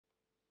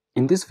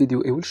In this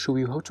video, I will show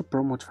you how to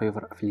promote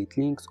Fiverr affiliate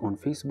links on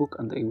Facebook,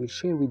 and I will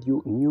share with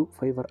you new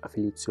Fiverr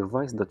affiliate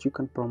service that you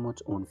can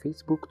promote on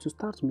Facebook to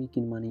start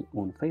making money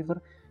on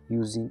Fiverr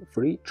using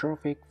free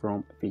traffic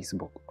from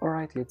Facebook.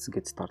 Alright, let's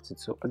get started.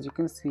 So as you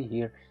can see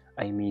here,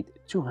 I made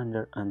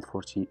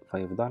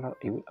 $245.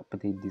 I will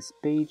update this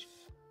page.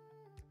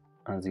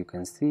 As you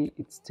can see,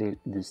 it's still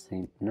the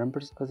same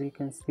numbers as you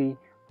can see.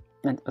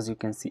 And as you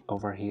can see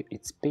over here,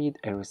 it's paid.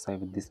 I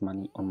received this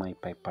money on my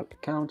PayPal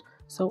account.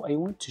 So I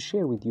want to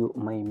share with you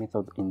my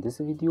method in this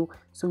video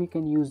so you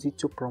can use it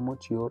to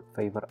promote your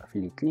Fiverr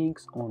affiliate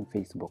links on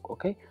Facebook.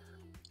 Okay,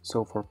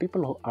 so for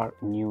people who are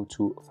new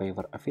to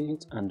Fiverr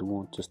affiliate and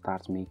want to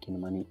start making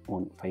money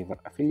on Fiverr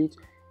affiliate,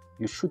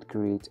 you should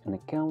create an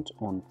account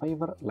on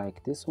Fiverr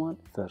like this one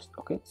first.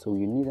 Okay, so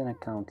you need an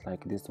account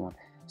like this one.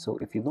 So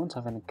if you don't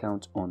have an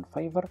account on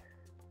Fiverr,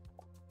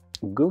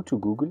 go to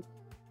Google.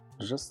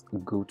 Just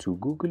go to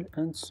Google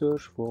and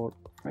search for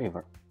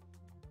Fiverr.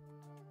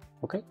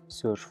 Okay,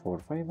 search for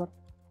Fiverr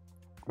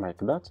like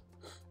that,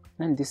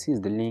 and this is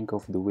the link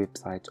of the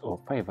website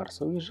of Fiverr.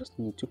 So you just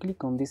need to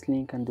click on this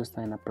link, and the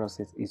sign up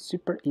process is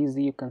super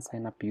easy. You can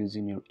sign up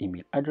using your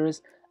email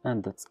address,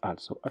 and that's all.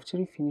 So after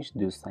you finish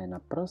the sign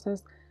up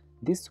process,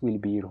 this will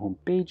be your home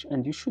page,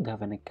 and you should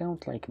have an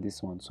account like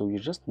this one. So you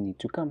just need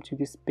to come to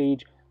this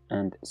page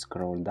and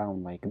scroll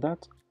down like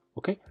that.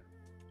 Okay,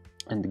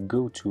 and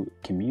go to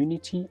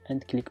community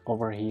and click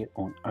over here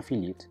on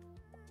affiliate,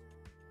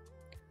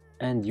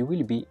 and you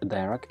will be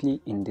directly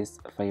in this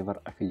Fiverr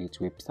affiliate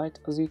website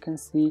as you can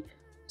see.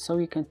 So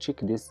you can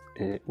check this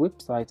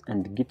website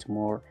and get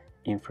more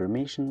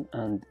information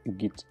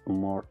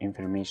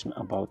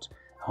about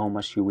how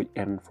much you will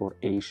earn for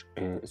each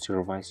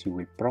service you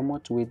will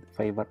promote with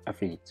Fiverr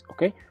affiliate.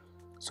 Okay,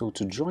 so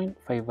to join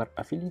Fiverr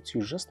affiliate,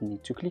 you just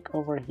need to click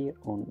over here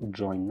on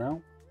join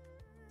now.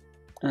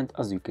 And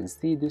as you can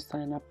see, the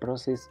sign up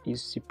process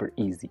is super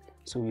easy.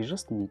 So you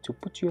just need to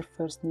put your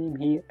first name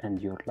here and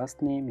your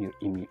last name, your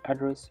email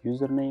address,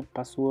 username,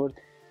 password,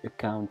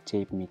 account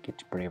type, make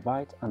it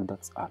private, and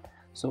that's all.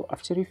 So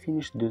after you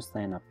finish the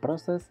sign up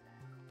process,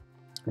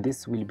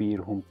 this will be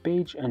your home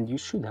page, and you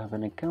should have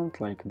an account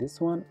like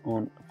this one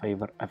on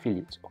Fiverr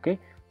affiliate. Okay,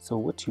 so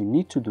what you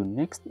need to do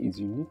next is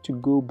you need to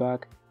go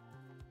back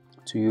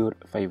to your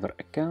Fiverr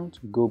account,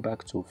 go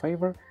back to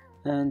Fiverr,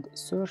 and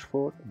search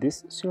for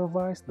this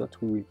service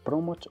that we will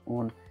promote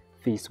on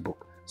Facebook.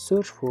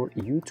 Search for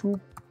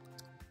YouTube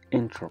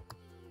intro.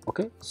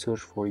 Okay, search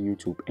for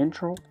YouTube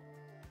intro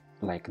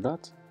like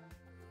that,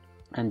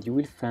 and you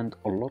will find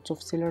a lot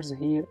of sellers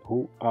here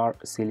who are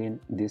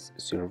selling this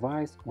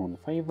service on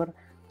Fiverr.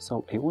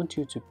 So I want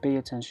you to pay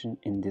attention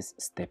in this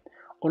step.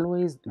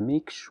 Always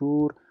make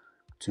sure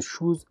to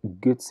choose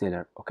good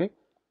seller. Okay,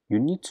 you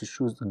need to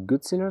choose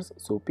good sellers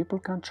so people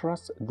can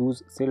trust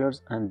those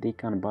sellers and they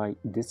can buy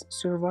this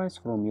service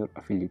from your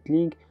affiliate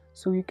link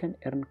so you can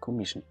earn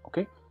commission.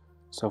 Okay,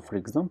 so for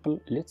example,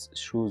 let's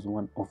choose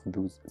one of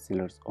those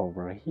sellers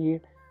over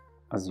here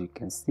as you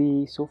can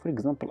see. So for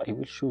example, I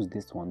will choose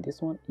this one.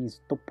 This one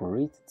is top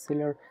rated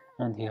seller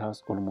and he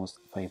has almost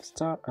 5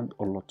 stars and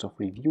a lot of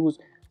reviews.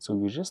 So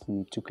you just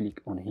need to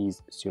click on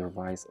his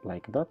service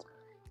like that,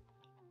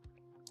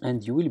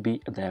 and you will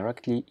be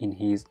directly in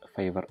his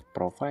Fiverr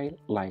profile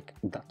like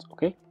that.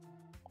 Okay,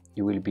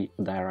 you will be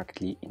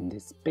directly in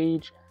this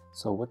page.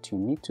 So what you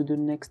need to do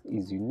next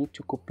is you need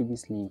to copy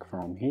this link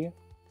from here.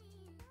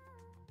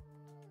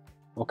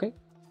 Okay,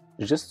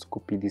 just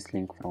copy this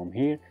link from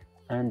here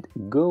and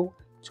go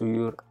to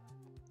your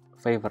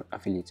Fiverr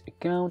affiliate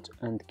account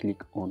and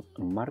click on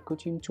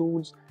marketing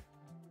tools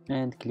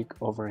and click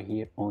over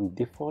here on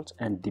default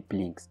and deep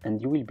links,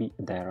 and you will be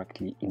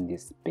directly in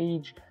this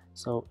page.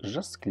 So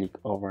just click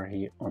over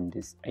here on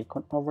this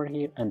icon over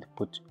here and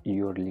put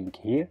your link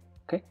here.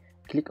 Okay,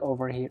 click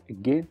over here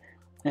again,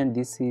 and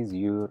this is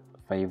your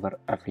Fiverr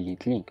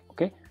affiliate link.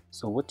 Okay,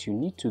 so what you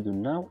need to do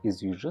now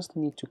is you just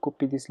need to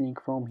copy this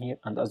link from here,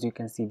 and as you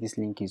can see, this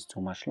link is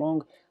too much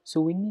long,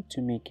 so we need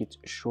to make it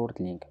short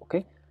link.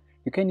 Okay,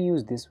 you can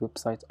use this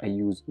website. I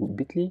use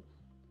Bitly.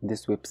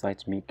 This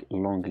website make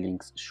long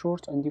links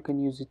short, and you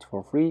can use it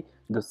for free.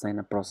 The sign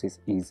up process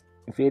is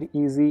very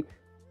easy.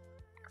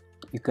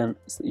 You can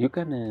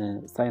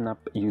sign up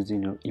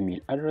using your email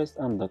address,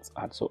 and that's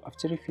all. So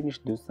after you finish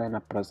the sign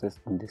up process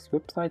on this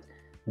website,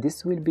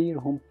 this will be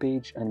your home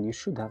page, and you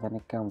should have an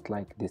account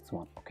like this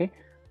one. Okay,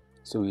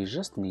 so you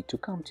just need to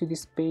come to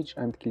this page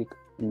and click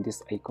on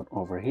this icon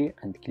over here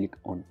and click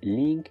on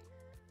link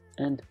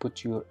and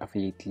put your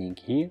affiliate link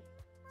here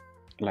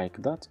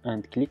like that,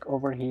 and click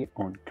over here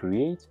on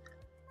create,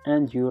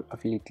 and your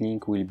affiliate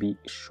link will be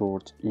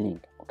short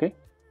link. Okay,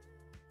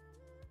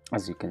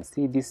 as you can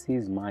see, this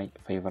is my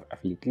Fiverr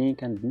affiliate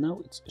link, and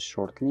now it's a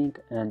short link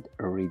and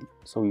ready.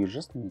 So you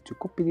just need to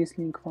copy this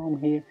link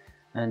from here,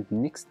 and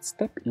next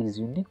step is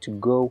you need to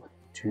go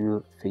to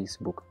your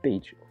Facebook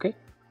page. Okay,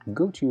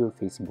 go to your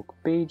Facebook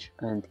page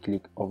and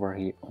click over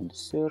here on the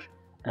search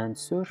and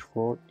search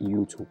for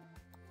YouTube.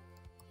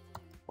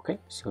 Okay,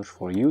 search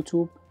for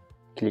YouTube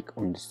click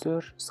on the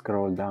search,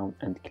 scroll down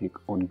and click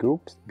on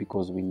groups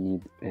because we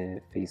need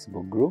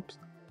Facebook groups.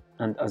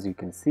 And as you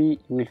can see,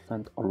 you will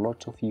find a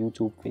lot of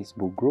YouTube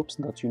Facebook groups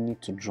that you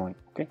need to join.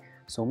 Okay,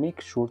 so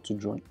make sure to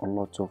join a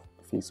lot of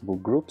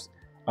Facebook groups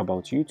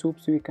about YouTube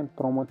so you can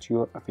promote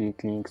your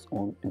affiliate links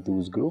on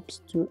those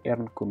groups to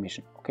earn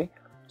commission. Okay,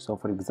 so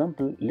for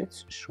example,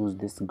 let's choose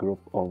this group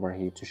over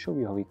here to show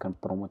you how you can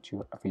promote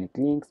your affiliate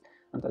links.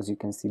 And as you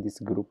can see, this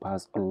group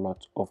has a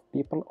lot of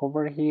people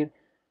over here.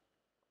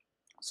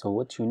 So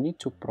what you need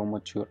to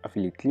promote your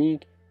affiliate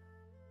link,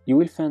 you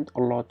will find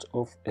a lot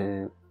of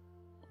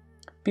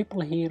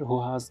people here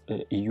who has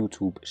a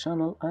YouTube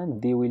channel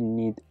and they will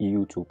need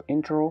YouTube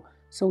intro.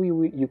 So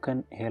you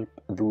can help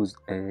those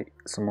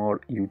small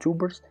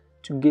YouTubers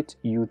to get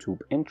YouTube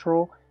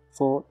intro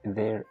for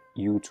their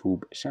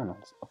YouTube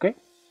channels. Okay,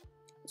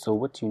 so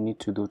what you need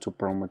to do to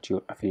promote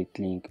your affiliate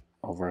link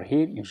over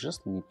here, you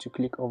just need to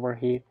click over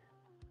here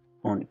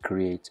on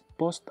create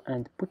post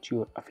and put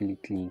your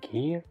affiliate link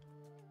here.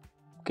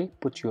 Okay,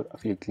 put your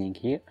affiliate link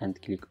here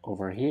and click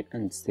over here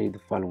and say the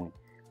following: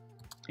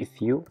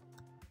 if you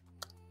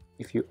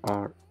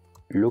are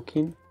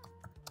looking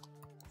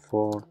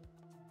for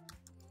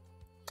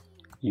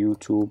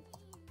YouTube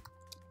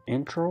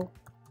intro,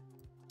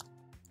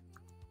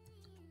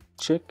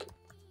 check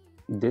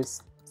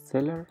this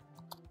seller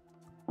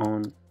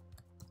on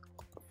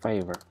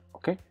Fiverr.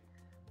 Okay,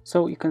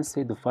 so you can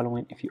say the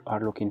following: if you are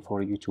looking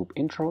for YouTube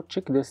intro,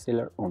 check this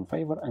seller on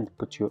Fiverr and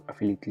put your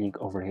affiliate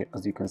link over here.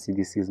 As you can see,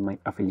 this is my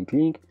affiliate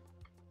link.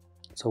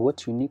 So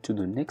what you need to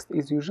do next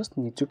is you just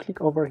need to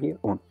click over here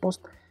on post,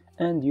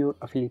 and your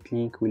affiliate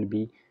link will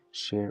be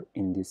shared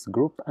in this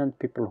group, and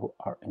people who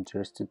are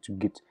interested to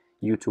get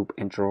YouTube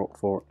intro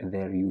for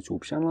their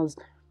YouTube channels,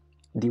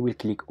 they will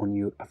click on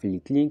your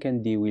affiliate link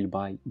and they will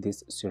buy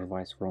this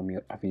service from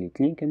your affiliate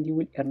link and you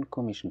will earn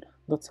commission.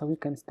 That's how you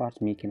can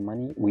start making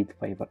money with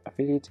Fiverr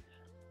affiliate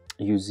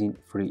using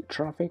free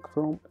traffic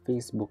from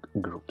Facebook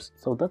groups.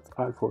 So that's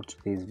all for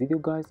today's video,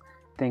 guys.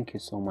 Thank you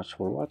so much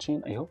for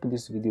watching. I hope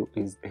this video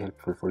is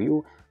helpful for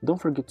you.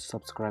 Don't forget to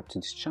subscribe to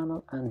this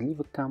channel and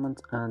leave a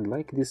comment and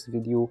like this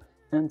video,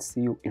 and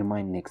see you in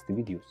my next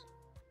videos.